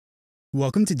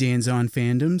Welcome to Dan's On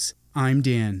Fandoms. I'm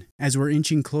Dan. As we're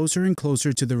inching closer and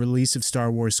closer to the release of Star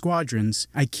Wars Squadrons,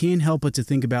 I can't help but to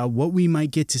think about what we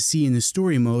might get to see in the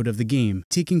story mode of the game.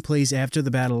 Taking place after the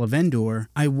Battle of Endor,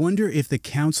 I wonder if the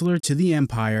counselor to the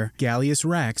Empire, Gallius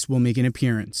Rax, will make an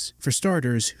appearance. For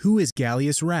starters, who is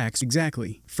Gallius Rax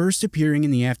exactly? First appearing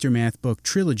in the Aftermath book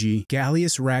trilogy,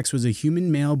 Gallius Rax was a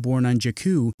human male born on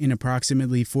Jakku in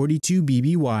approximately 42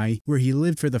 BBY, where he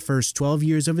lived for the first 12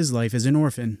 years of his life as an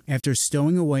orphan. After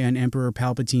stowing away on Emperor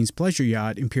Palpatine's pleasure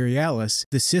yacht, Imperialis,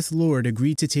 the Sith Lord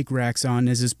agreed to take Rax on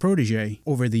as his protege.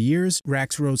 Over the years,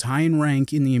 Rax rose high in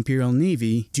rank in the Imperial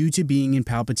Navy due to being in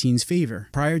Palpatine's favor.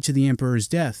 Prior to the Emperor's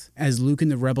death, as Luke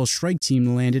and the Rebel strike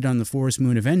team landed on the forest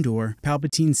moon of Endor,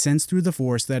 Palpatine sensed through the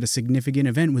Force that a significant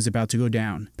event was about to go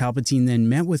down. Palpatine then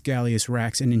met with Gallius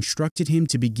Rax and instructed him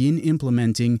to begin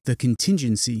implementing the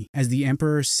contingency, as the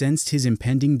Emperor sensed his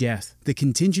impending death. The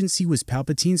contingency was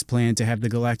Palpatine's plan to have the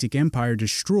Galactic Empire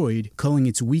destroyed, culling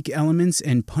its weak elements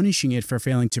and punishing it for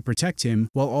failing to protect him,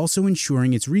 while also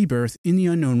ensuring its rebirth in the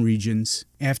unknown regions.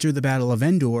 After the Battle of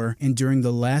Endor, and during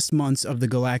the last months of the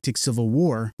Galactic Civil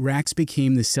War, Rax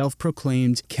became the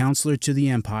self-proclaimed Counselor to the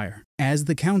Empire. As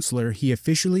the Counselor, he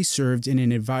officially served in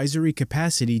an advisory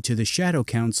capacity to the Shadow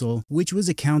Council, which was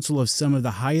a council of some of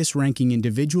the highest-ranking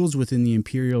individuals within the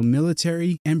Imperial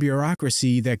military and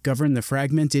bureaucracy that governed the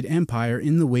fragmented Empire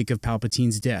in the wake of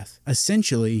Palpatine's death.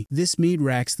 Essentially, this made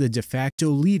Rax the de facto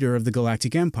leader of the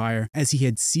Galactic Empire, as he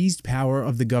had seized power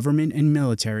of the government and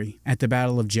military. At the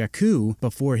Battle of Jakku,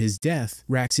 before his death,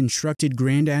 Rax instructed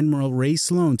Grand Admiral Ray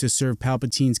Sloane to serve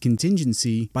Palpatine's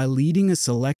contingency by leading a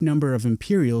select number of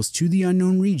Imperials to the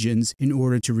unknown regions in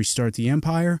order to restart the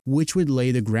Empire, which would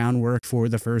lay the groundwork for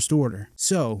the First Order.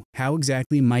 So, how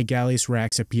exactly might Gallius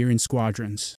Rax appear in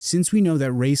Squadrons? Since we know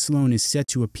that Ray Sloane is set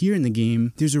to appear in the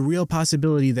game, there's a real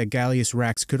possibility that Gallius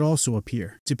Rax could also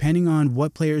appear. Depending on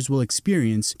what players will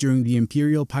experience during the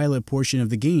Imperial pilot portion of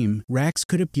the game, Rax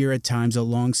could appear at times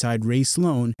alongside Ray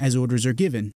Sloane as orders are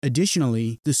given.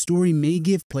 Additionally, the story may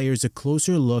give players a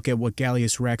closer look at what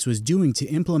Gallius Rax was doing to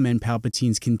implement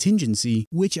Palpatine's contingency,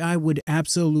 which I would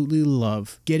absolutely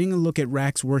love. Getting a look at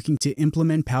Rax working to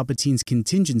implement Palpatine's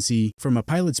contingency from a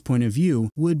pilot's point of view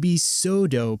would be so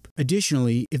dope.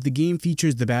 Additionally, if the game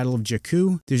features the Battle of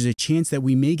Jakku, there's a chance that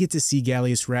we may get to see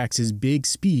Gallius Rax's big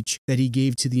speech that he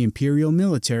gave to the Imperial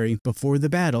military before the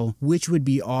battle, which would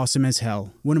be awesome as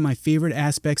hell. One of my favorite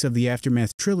aspects of the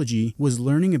Aftermath trilogy was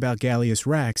learning about Gallius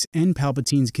Rax and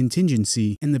Palpatine's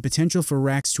contingency, and the potential for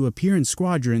Rax to appear in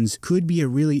Squadrons could be a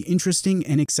really interesting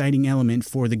and exciting element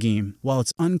for the game. While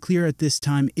it's unclear at this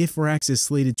time if Rax is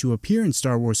slated to appear in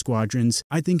Star Wars Squadrons,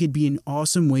 I think it'd be an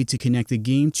awesome way to connect the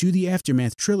game to the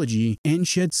Aftermath trilogy and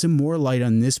shed some more light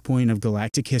on this point of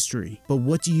galactic history. But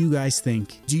what do you guys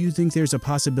think? Do you think there's a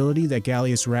possibility that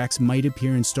Gallius Rax might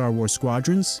appear in Star Wars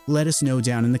Squadrons? Let us know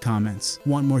down in the comments.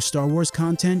 Want more Star Wars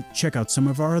content? Check out some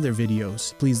of our other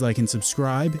videos. Please like and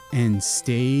subscribe, and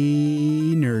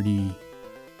stay nerdy.